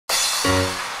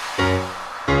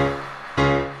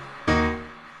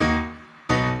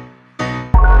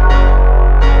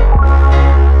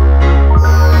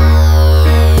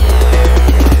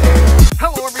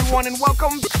And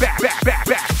welcome back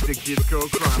to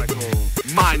KidsCo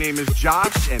Chronicles. My name is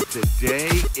Josh, and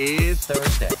today is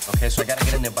Thursday. Okay, so I gotta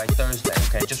get in there by Thursday.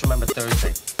 Okay, just remember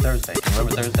Thursday. Can you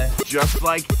remember Thursday? Just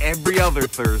like every other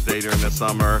Thursday during the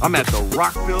summer, I'm at the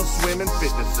Rockville Swim and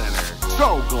Fitness Center.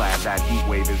 So glad that heat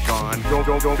wave is gone.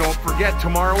 Don't forget,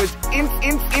 tomorrow is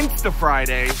Insta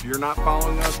Friday. If you're not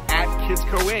following us at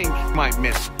KidsCo Inc., you might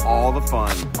miss all the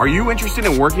fun. Are you interested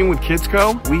in working with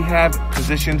KidsCo? We have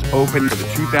positions open for the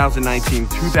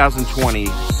 2019-2020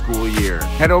 school year.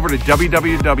 Head over to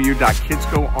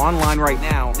www.kidsco.online right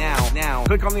now.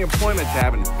 Click on the employment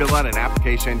tab and fill out an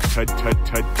application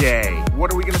today.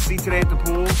 What are we going to see today at the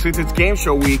pool? Since it's game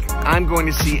show week, I'm going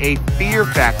to see a fear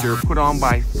factor put on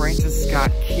by Francis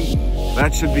Scott Key.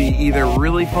 That should be either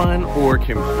really fun or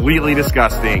completely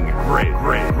disgusting. Great.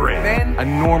 Then a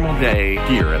normal day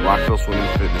here at Rockville Swim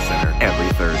and Fitness Center every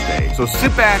Thursday. So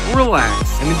sit back,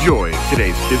 relax, and enjoy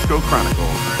today's KidsCo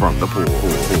Chronicles from the pool.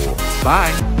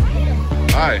 Bye.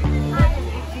 Hi.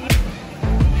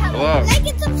 Hello. Like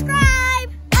and subscribe.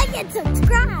 Like and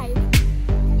subscribe.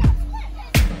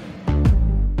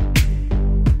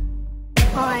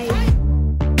 Hi.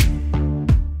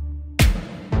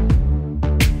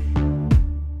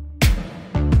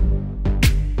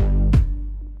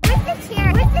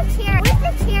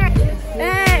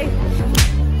 Hey!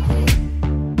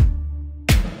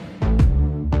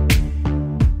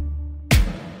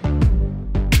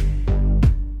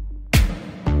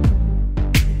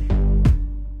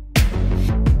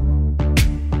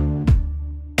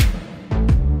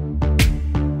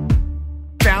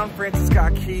 Found Francis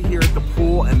Scott Key here at the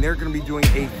pool, and they're going to be doing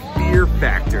a fear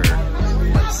factor.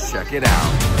 Let's check it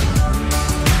out.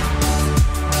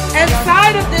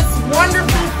 Inside of this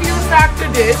wonderful fear factor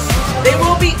dish, they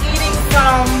will be eating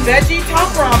some veggie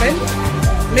top ramen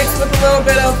mixed with a little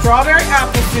bit of strawberry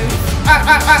apple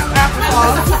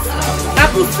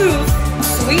juice,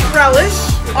 sweet relish,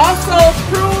 also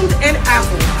pruned and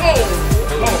apple.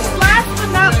 Last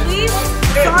but not least,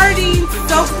 sardines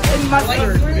soaked in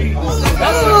mustard.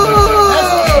 That's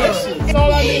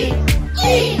all I need.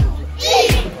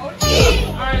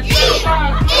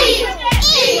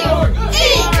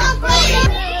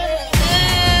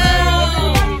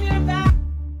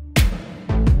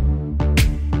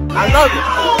 I love it.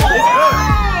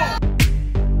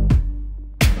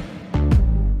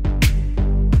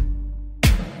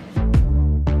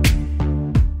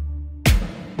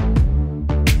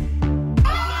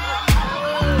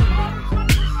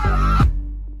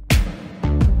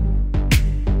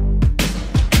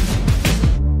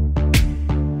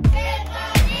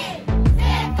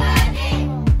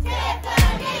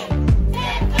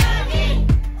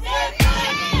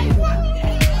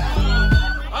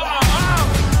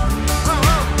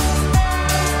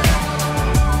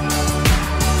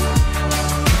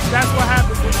 That's what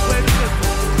happens when you play the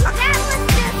system.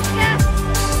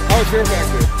 How was Fear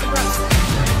Factor?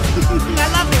 I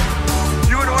love it.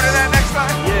 You would order that next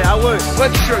time? Yeah, I would.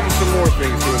 Let's show you some more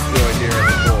things to enjoy here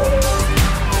at the pool.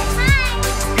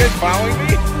 You guys following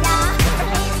me?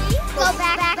 Yeah. Go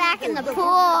back in the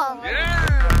pool.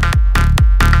 Yeah.